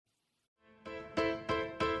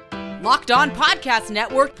Locked On Podcast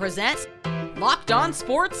Network presents Locked On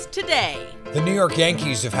Sports Today. The New York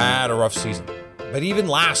Yankees have had a rough season, but even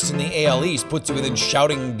last in the AL East puts you within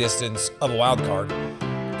shouting distance of a wild card.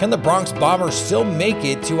 Can the Bronx Bombers still make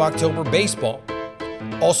it to October baseball?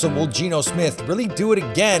 Also, will Geno Smith really do it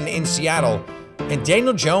again in Seattle? And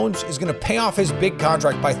Daniel Jones is going to pay off his big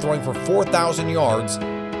contract by throwing for 4,000 yards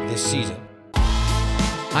this season.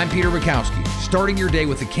 I'm Peter Bukowski, starting your day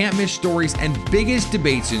with the can't-miss stories and biggest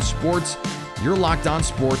debates in sports. You're Locked On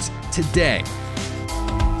Sports Today.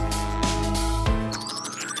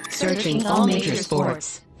 Searching all major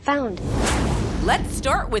sports. Found. Let's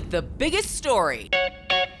start with the biggest story.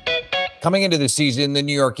 Coming into the season, the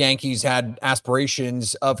New York Yankees had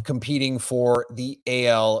aspirations of competing for the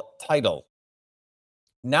AL title.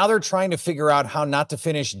 Now they're trying to figure out how not to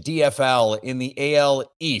finish DFL in the AL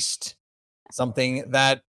East. Something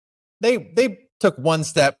that they took one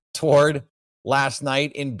step toward last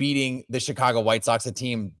night in beating the Chicago White Sox, a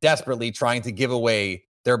team desperately trying to give away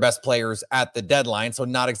their best players at the deadline. So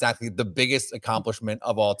not exactly the biggest accomplishment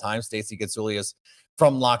of all time. Stacey Getsoulias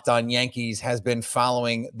from Locked On Yankees has been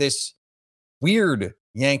following this weird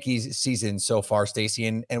Yankees season so far, Stacey.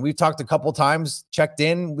 And we've talked a couple times, checked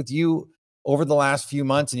in with you over the last few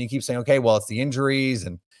months, and you keep saying, okay, well, it's the injuries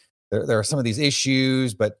and there are some of these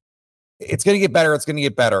issues, but it's going to get better. It's going to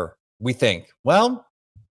get better, we think. Well,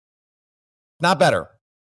 not better.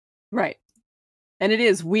 Right. And it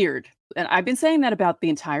is weird. And I've been saying that about the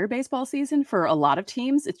entire baseball season for a lot of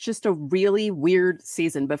teams. It's just a really weird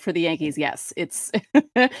season. But for the Yankees, yes, it's,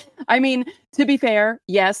 I mean, to be fair,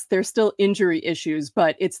 yes, there's still injury issues,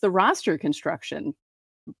 but it's the roster construction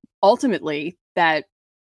ultimately that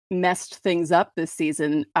messed things up this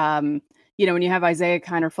season. When you have Isaiah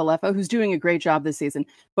Kiner-Falefa, who's doing a great job this season,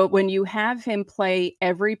 but when you have him play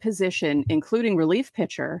every position, including relief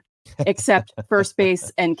pitcher, except first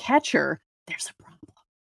base and catcher, there's a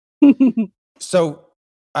problem. So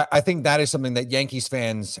I think that is something that Yankees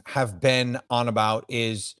fans have been on about,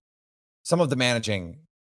 is some of the managing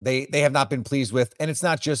they have not been pleased with. And it's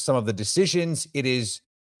not just some of the decisions, it is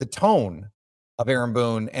the tone of Aaron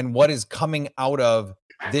Boone and what is coming out of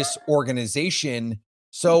this organization.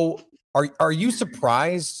 So are you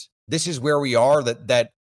surprised this is where we are,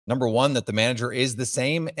 that number one, that the manager is the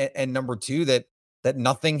same, and number two, that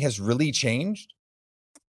nothing has really changed?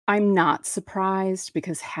 I'm not surprised,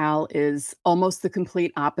 because Hal is almost the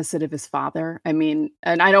complete opposite of his father. I mean,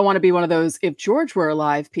 and I don't want to be one of those if George were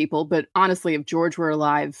alive people, but honestly, if George were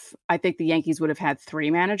alive, I think the Yankees would have had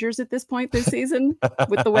 3 managers at this point this season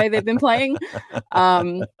with the way they've been playing.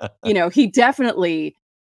 He definitely,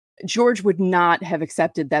 George would not have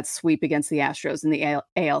accepted that sweep against the Astros in the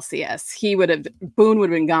ALCS. Boone would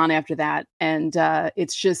have been gone after that. And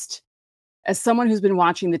it's just, as someone who's been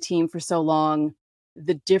watching the team for so long,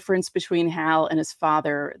 the difference between Hal and his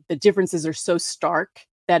father, the differences are so stark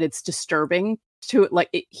that it's disturbing to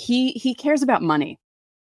it. He cares about money.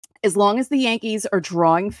 As long as the Yankees are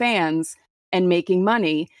drawing fans and making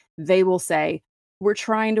money, they will say, we're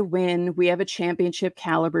trying to win. We have a championship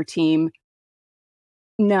caliber team.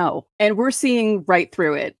 No. And we're seeing right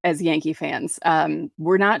through it as Yankee fans.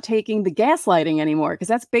 We're not taking the gaslighting anymore, because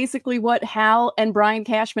that's basically what Hal and Brian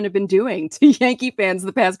Cashman have been doing to Yankee fans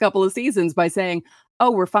the past couple of seasons by saying,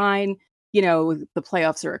 oh, we're fine. The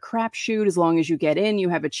playoffs are a crapshoot. As long as you get in, you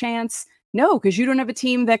have a chance. No, because you don't have a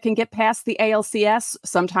team that can get past the ALCS.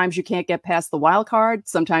 Sometimes you can't get past the wild card.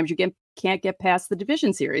 Sometimes you can't get past the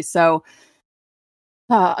division series. So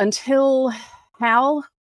until Hal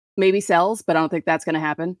maybe sells, but I don't think that's going to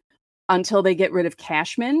happen, until they get rid of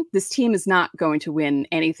Cashman, this team is not going to win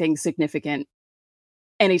anything significant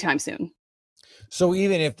anytime soon. So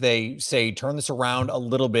even if they say turn this around a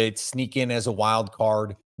little bit, sneak in as a wild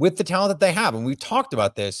card with the talent that they have, and we've talked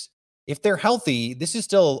about this, if they're healthy, this is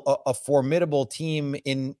still a formidable team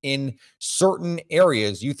in certain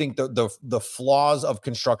areas. You think the flaws of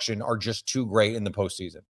construction are just too great in the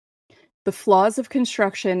postseason? The flaws of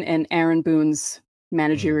construction and Aaron Boone's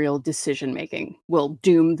managerial decision-making will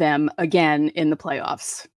doom them again in the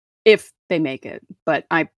playoffs if they make it. But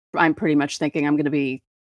I'm pretty much thinking I'm going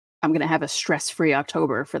to have a stress-free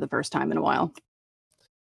October for the first time in a while.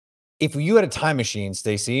 If you had a time machine,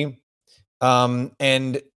 Stacey,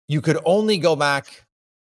 and you could only go back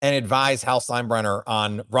and advise Hal Steinbrenner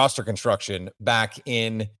on roster construction back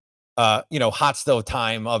in, hot stove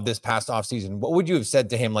time of this past offseason, what would you have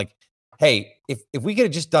said to him? Like, hey, if we could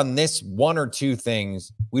have just done this one or two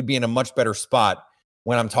things, we'd be in a much better spot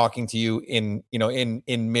when I'm talking to you in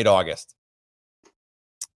mid-August.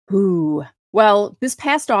 Ooh, well, this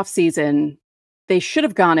past off season, they should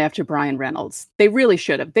have gone after Brian Reynolds. They really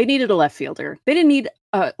should have. They needed a left fielder. They didn't need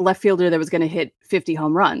a left fielder that was going to hit 50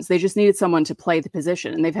 home runs. They just needed someone to play the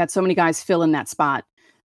position, and they've had so many guys fill in that spot.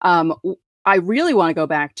 I really want to go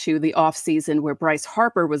back to the offseason where Bryce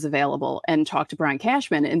Harper was available and talk to Brian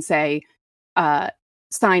Cashman and say,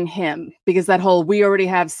 sign him, because that whole we already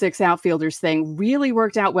have 6 outfielders thing really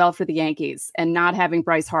worked out well for the Yankees, and not having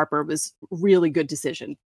Bryce Harper was really good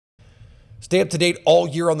decision. Stay up to date all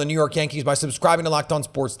year on the New York Yankees by subscribing to Locked On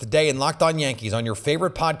Sports Today and Locked On Yankees on your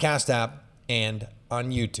favorite podcast app and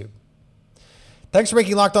on YouTube. Thanks for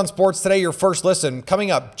making Locked On Sports Today your first listen. Coming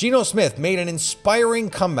up, Geno Smith made an inspiring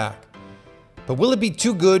comeback. But will it be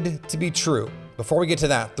too good to be true? Before we get to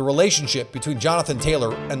that, the relationship between Jonathan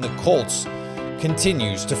Taylor and the Colts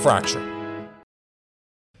continues to fracture.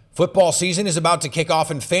 Football season is about to kick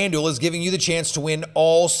off, and FanDuel is giving you the chance to win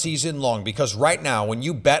all season long, because right now, when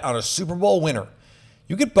you bet on a Super Bowl winner,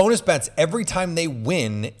 you get bonus bets every time they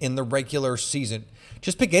win in the regular season.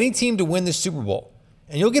 Just pick any team to win the Super Bowl,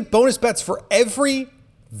 and you'll get bonus bets for every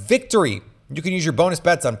victory. You can use your bonus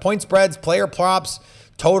bets on point spreads, player props,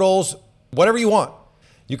 totals, whatever you want.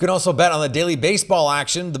 You can also bet on the daily baseball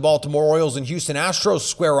action. The Baltimore Orioles and Houston Astros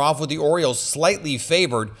square off with the Orioles slightly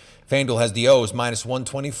favored. FanDuel has the O's minus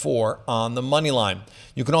 124 on the money line.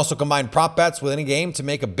 You can also combine prop bets with any game to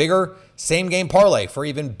make a bigger same-game parlay for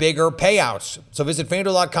even bigger payouts. So visit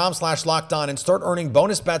FanDuel.com/lockedon and start earning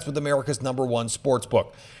bonus bets with America's #1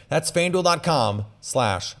 sportsbook. That's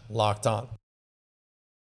FanDuel.com/lockedon.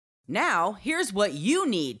 Now, here's what you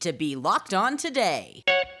need to be locked on today.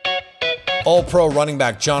 All-Pro running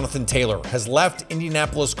back Jonathan Taylor has left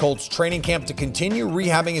Indianapolis Colts training camp to continue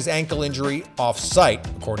rehabbing his ankle injury off-site,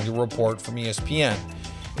 according to a report from ESPN.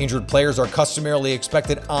 Injured players are customarily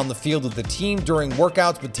expected on the field with the team during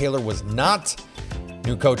workouts, but Taylor was not.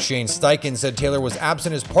 New coach Shane Steichen said Taylor was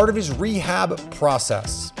absent as part of his rehab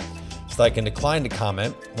process. Steichen declined to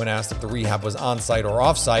comment when asked if the rehab was on-site or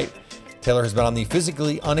off-site. Taylor has been on the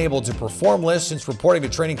physically unable to perform list since reporting to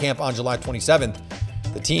training camp on July 27th.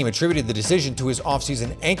 The team attributed the decision to his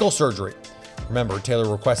offseason ankle surgery. Remember,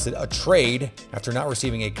 Taylor requested a trade after not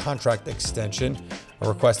receiving a contract extension, a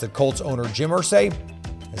request that Colts owner Jim Irsay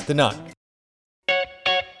has denied.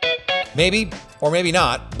 Maybe, or maybe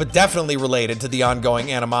not, but definitely related to the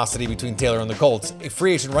ongoing animosity between Taylor and the Colts, a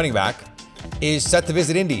free agent running back is set to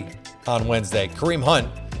visit Indy on Wednesday. Kareem Hunt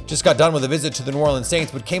just got done with a visit to the New Orleans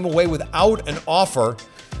Saints, but came away without an offer.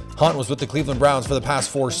 Hunt was with the Cleveland Browns for the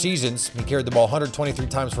past 4 seasons. He carried the ball 123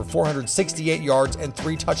 times for 468 yards and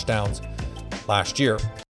 3 touchdowns last year.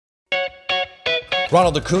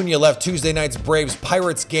 Ronald Acuna left Tuesday night's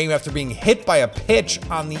Braves-Pirates game after being hit by a pitch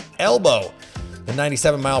on the elbow. The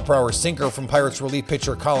 97-mile-per-hour sinker from Pirates relief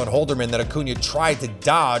pitcher Colin Holderman that Acuna tried to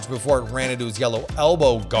dodge before it ran into his yellow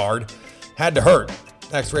elbow guard had to hurt.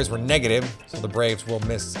 X-rays were negative, so the Braves will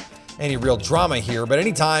miss any real drama here, but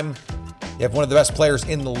anytime you have one of the best players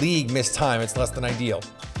in the league miss time, it's less than ideal.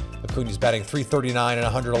 Acuna's batting .339 in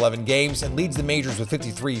 111 games and leads the majors with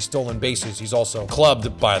 53 stolen bases. He's also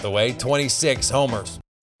clubbed, by the way, 26 homers.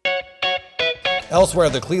 Elsewhere,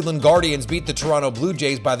 the Cleveland Guardians beat the Toronto Blue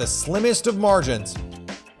Jays by the slimmest of margins.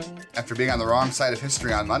 After being on the wrong side of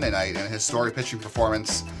history on Monday night in a historic pitching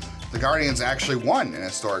performance, the Guardians actually won an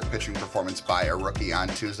historic pitching performance by a rookie on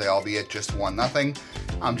Tuesday, albeit just 1-0.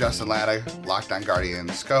 I'm Justin Latta, Locked On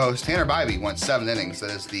Guardians co-host. Tanner Bybee went 7 innings.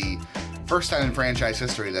 That is the first time in franchise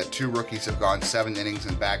history that 2 rookies have gone 7 innings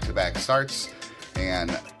in back-to-back starts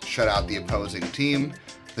and shut out the opposing team.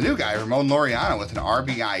 The new guy, Ramon Laureano, with an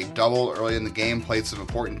RBI double early in the game, played some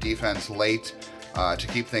important defense late to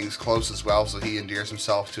keep things close as well, so he endears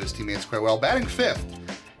himself to his teammates quite well. Batting 5th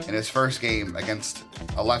in his first game against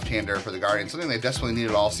a left-hander for the Guardians, something they desperately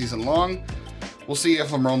needed all season long. We'll see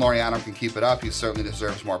if Ramon Laureano can keep it up. He certainly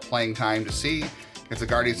deserves more playing time to see if the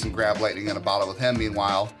Guardians can grab lightning in a bottle with him.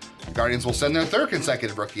 Meanwhile, the Guardians will send their 3rd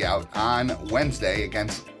consecutive rookie out on Wednesday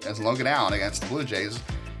as Logan Allen against the Blue Jays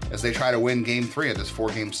as they try to win Game 3 of this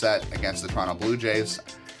 4-game set against the Toronto Blue Jays.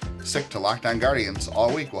 Stick to Locked On Guardians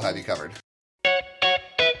all week. We'll have you covered.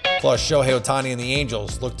 Plus, Shohei Ohtani and the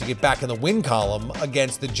Angels look to get back in the win column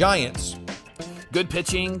against the Giants. Good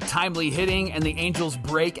pitching, timely hitting, and the Angels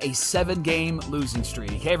break a 7-game losing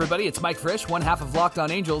streak. Hey everybody, it's Mike Frisch, one half of Locked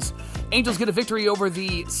On Angels. Angels get a victory over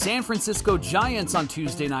the San Francisco Giants on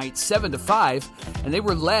Tuesday night, 7-5, and they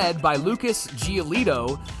were led by Lucas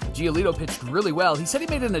Giolito. Giolito pitched really well. He said he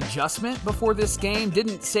made an adjustment before this game,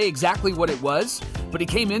 didn't say exactly what it was, but he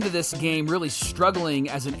came into this game really struggling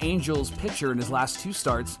as an Angels pitcher in his last 2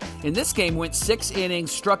 starts. In this game, went 6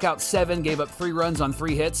 innings, struck out 7, gave up 3 runs on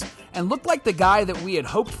 3 hits, and looked like the guy that we had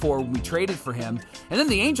hoped for when we traded for him. And then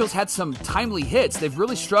the Angels had some timely hits. They've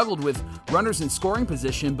really struggled with runners in scoring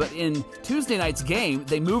position, but in Tuesday night's game,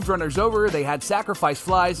 they moved runners over, they had sacrifice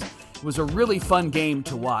flies. It was a really fun game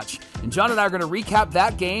to watch. And John and I are going to recap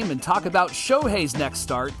that game and talk about Shohei's next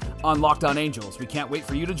start on Locked On Angels. We can't wait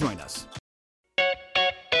for you to join us.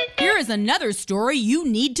 Here is another story you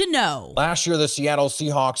need to know. Last year, the Seattle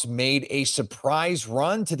Seahawks made a surprise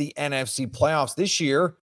run to the NFC playoffs. This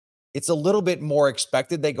year, it's a little bit more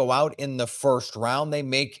expected. They go out in the first round. They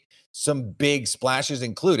make some big splashes,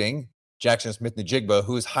 including Jackson Smith-Njigba,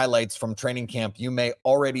 whose highlights from training camp you may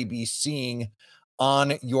already be seeing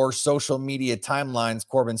on your social media timelines.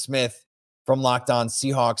 Corbin Smith from Locked On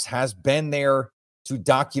Seahawks has been there to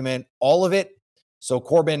document all of it. So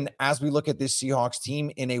Corbin, as we look at this Seahawks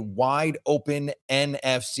team in a wide open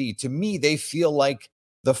NFC, to me, they feel like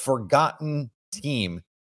the forgotten team.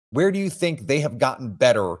 Where do you think they have gotten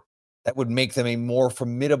better that would make them a more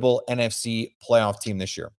formidable NFC playoff team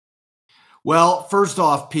this year? Well, first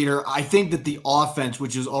off, Peter, I think that the offense,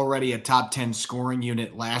 which is already a top 10 scoring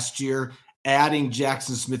unit last year, adding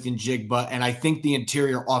Jackson Smith-Njigba, and I think the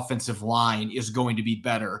interior offensive line is going to be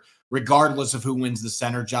better, regardless of who wins the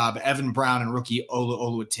center job. Evan Brown and rookie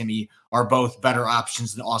Oluwatimi are both better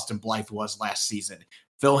options than Austin Blythe was last season.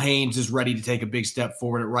 Phil Haynes is ready to take a big step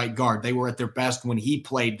forward at right guard. They were at their best when he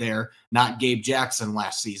played there, not Gabe Jackson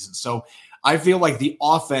last season. So I feel like the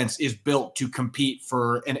offense is built to compete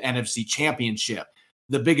for an NFC championship.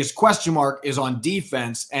 The biggest question mark is on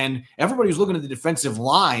defense, and everybody was looking at the defensive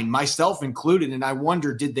line, myself included, and I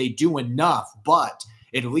wonder, did they do enough? But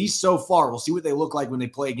at least so far, we'll see what they look like when they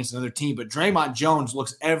play against another team. But Draymond Jones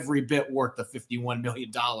looks every bit worth the $51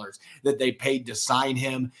 million that they paid to sign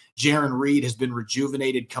him. Jaron Reed has been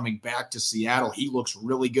rejuvenated coming back to Seattle. He looks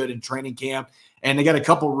really good in training camp. And they got a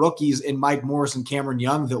couple rookies in Mike Morris and Cameron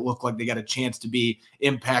Young that look like they got a chance to be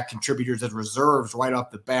impact contributors as reserves right off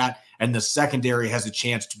the bat. And the secondary has a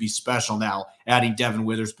chance to be special now, adding Devin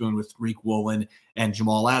Witherspoon with Reek Woolen and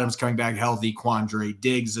Jamal Adams coming back healthy, Quandre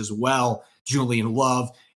Diggs as well, Julian Love.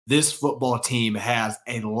 This football team has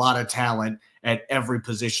a lot of talent at every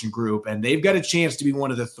position group, and they've got a chance to be one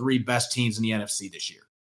of the 3 best teams in the NFC this year.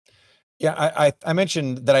 Yeah, I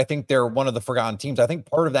mentioned that I think they're one of the forgotten teams. I think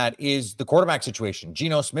part of that is the quarterback situation.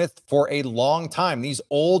 Geno Smith, for a long time, these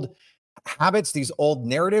old habits, these old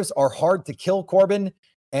narratives are hard to kill, Corbin.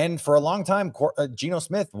 And for a long time, Geno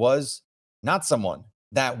Smith was not someone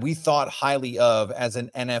that we thought highly of as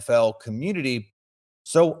an NFL community.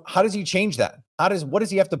 So how does he change that? What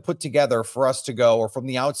does he have to put together for us to go, or from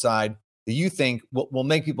the outside, that you think will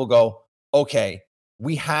make people go, okay,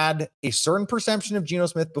 we had a certain perception of Geno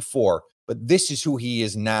Smith before, but this is who he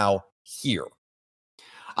is now here?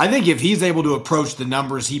 I think if he's able to approach the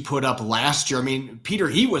numbers he put up last year, I mean, Peter,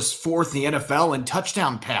 he was 4th in the NFL in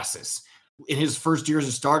touchdown passes in his first year as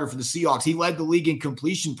a starter for the Seahawks. He led the league in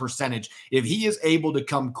completion percentage. If he is able to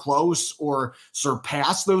come close or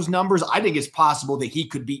surpass those numbers, I think it's possible that he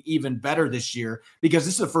could be even better this year, because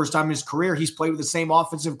this is the first time in his career he's played with the same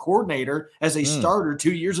offensive coordinator as a starter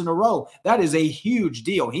 2 years in a row. That is a huge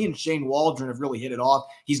deal. He and Shane Waldron have really hit it off.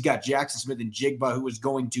 He's got Jackson Smith-Njigba, who is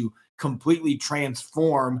going to completely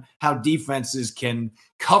transform how defenses can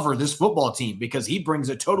cover this football team, because he brings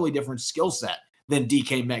a totally different skill set than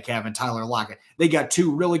DK Metcalf and Tyler Lockett. They got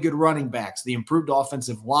 2 really good running backs. The improved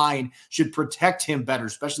offensive line should protect him better,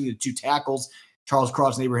 especially the 2 tackles, Charles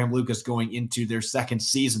Cross and Abraham Lucas, going into their second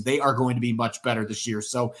season. They are going to be much better this year.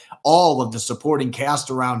 So all of the supporting cast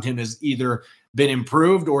around him has either been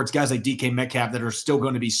improved, or it's guys like DK Metcalf that are still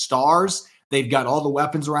going to be stars. They've got all the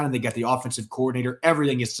weapons around him. They got the offensive coordinator.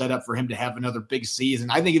 Everything is set up for him to have another big season.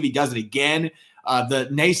 I think if he does it again, the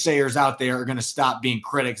naysayers out there are going to stop being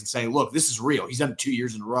critics and say, look, this is real. He's done it 2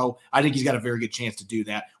 years in a row. I think he's got a very good chance to do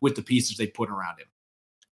that with the pieces they put around him.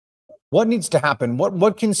 What needs to happen?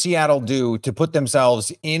 What can Seattle do to put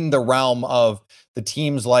themselves in the realm of the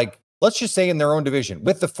teams like, let's just say in their own division,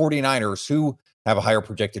 with the 49ers, who have a higher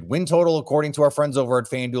projected win total, according to our friends over at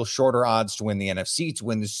FanDuel, shorter odds to win the NFC, to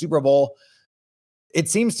win the Super Bowl? It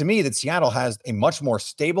seems to me that Seattle has a much more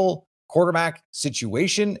stable quarterback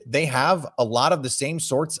situation. They have a lot of the same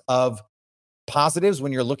sorts of positives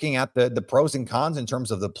when you're looking at the pros and cons in terms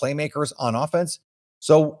of the playmakers on offense.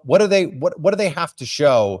 So what do they have to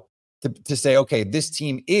show to say, okay, this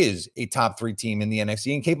team is a top 3 team in the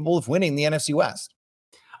NFC and capable of winning the NFC West?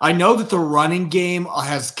 I know that the running game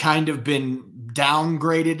has kind of been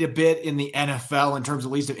downgraded a bit in the NFL in terms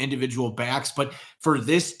at least of individual backs, but for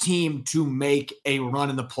this team to make a run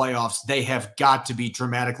in the playoffs, they have got to be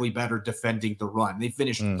dramatically better defending the run. They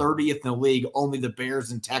finished 30th in the league. Only the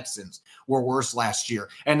Bears and Texans were worse last year,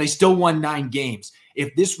 and they still won 9 games.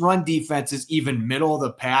 If this run defense is even middle of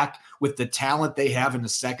the pack with the talent they have in the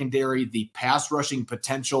secondary, the pass rushing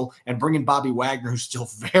potential, and bringing Bobby Wagner, who's still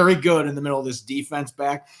very good in the middle of this defense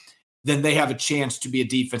back, then they have a chance to be a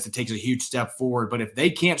defense that takes a huge step forward. But if they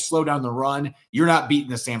can't slow down the run, you're not beating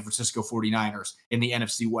the San Francisco 49ers in the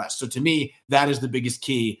NFC West. So to me, that is the biggest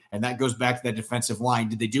key, and that goes back to that defensive line.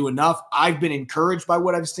 Did they do enough? I've been encouraged by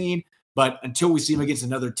what I've seen, but until we see them against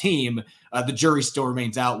another team, the jury still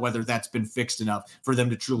remains out whether that's been fixed enough for them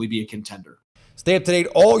to truly be a contender. Stay up to date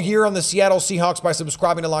all year on the Seattle Seahawks by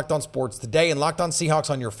subscribing to Locked On Sports Today and Locked On Seahawks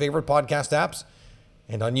on your favorite podcast apps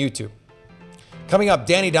and on YouTube. Coming up,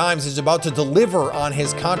 Danny Dimes is about to deliver on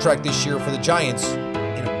his contract this year for the Giants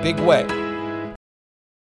in a big way.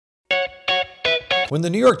 When the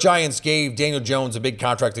New York Giants gave Daniel Jones a big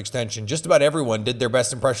contract extension, just about everyone did their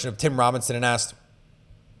best impression of Tim Robinson and asked,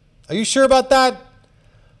 "Are you sure about that?"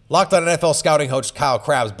 Locked On NFL scouting host Kyle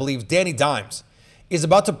Krabs believes Danny Dimes is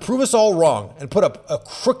about to prove us all wrong and put up a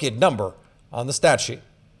crooked number on the stat sheet.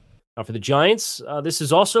 Now for the Giants, this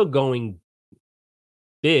is also going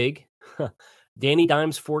big. Danny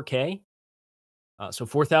Dimes 4K. So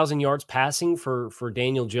 4,000 yards passing for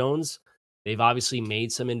Daniel Jones. They've obviously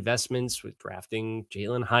made some investments with drafting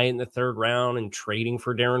Jalen Hyatt in the 3rd round and trading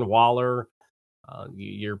for Darren Waller.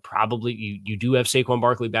 You do have Saquon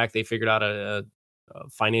Barkley back. They figured out a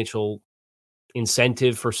financial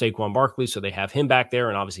incentive for Saquon Barkley, so they have him back there,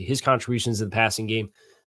 and obviously his contributions to the passing game.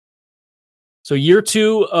 So year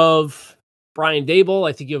 2 of Brian Daboll,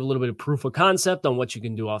 I think you have a little bit of proof of concept on what you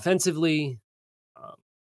can do offensively.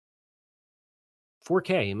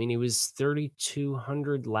 4K. I mean, he was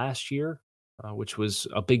 3,200 last year, which was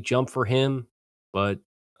a big jump for him. But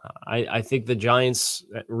I think the Giants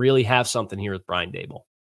really have something here with Brian Daboll.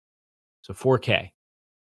 So 4K.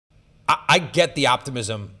 I get the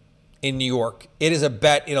optimism in New York. It is a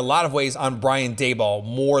bet in a lot of ways on Brian Daboll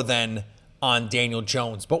more than on Daniel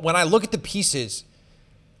Jones. But when I look at the pieces,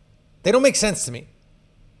 they don't make sense to me.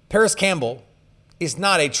 Paris Campbell is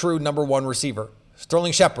not a true number 1 receiver.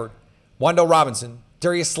 Sterling Shepard, Wandale Robinson,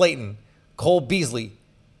 Darius Slayton, Cole Beasley,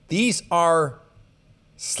 these are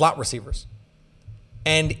slot receivers.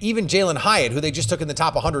 And even Jalen Hyatt, who they just took in the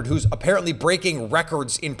top 100, who's apparently breaking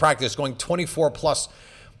records in practice, going 24 plus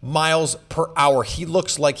miles per hour. He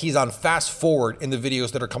looks like he's on fast forward in the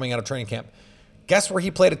videos that are coming out of training camp. Guess where he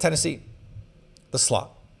played at Tennessee? The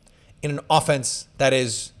slot. In an offense that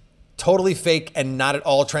is totally fake and not at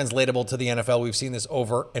all translatable to the NFL. We've seen this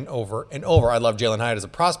over and over and over. I love Jalen Hyatt as a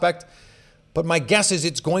prospect, but my guess is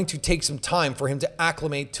it's going to take some time for him to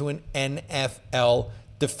acclimate to an NFL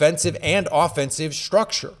defensive and offensive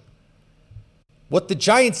structure. What the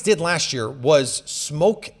Giants did last year was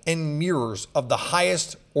smoke and mirrors of the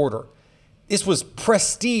highest order. This was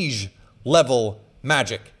prestige level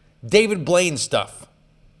magic. David Blaine stuff.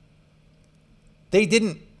 They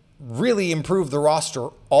didn't really improve the roster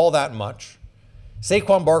all that much.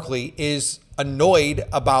 Saquon Barkley is annoyed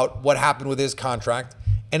about what happened with his contract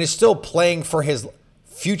and is still playing for his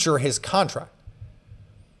future, his contract.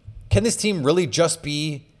 Can this team really just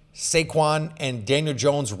be Saquon and Daniel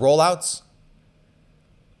Jones rollouts?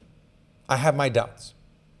 I have my doubts.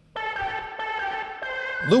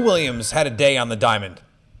 Lou Williams had a day on the diamond.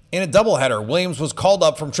 In a doubleheader, Williams was called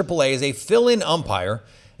up from AAA as a fill-in umpire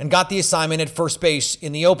and got the assignment at first base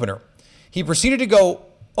in the opener. He proceeded to go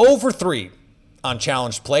 0 for 3 on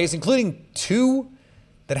challenged plays, including 2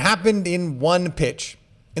 that happened in 1 pitch.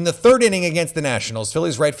 In the 3rd inning against the Nationals,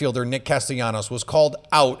 Phillies right fielder Nick Castellanos was called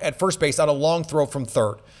out at first base on a long throw from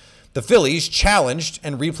 3rd. The Phillies challenged,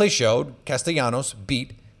 and replay showed Castellanos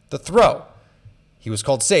beat the throw. He was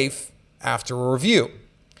called safe after a review.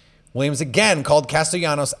 Williams again called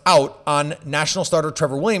Castellanos out on national starter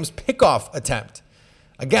Trevor Williams' pickoff attempt.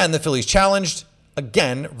 Again, the Phillies challenged.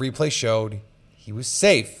 Again, replay showed he was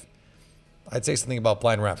safe. I'd say something about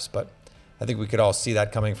blind refs, but I think we could all see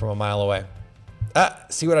that coming from a mile away.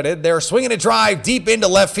 See what I did there? Swinging a drive deep into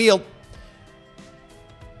left field.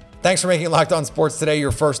 Thanks for making Locked On Sports Today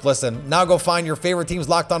your first listen. Now go find your favorite team's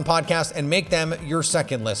Locked On podcast and make them your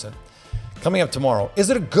second listen. Coming up tomorrow, is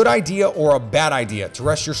it a good idea or a bad idea to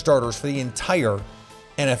rest your starters for the entire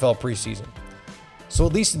NFL preseason? So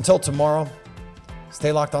at least until tomorrow,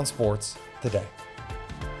 stay locked on sports today.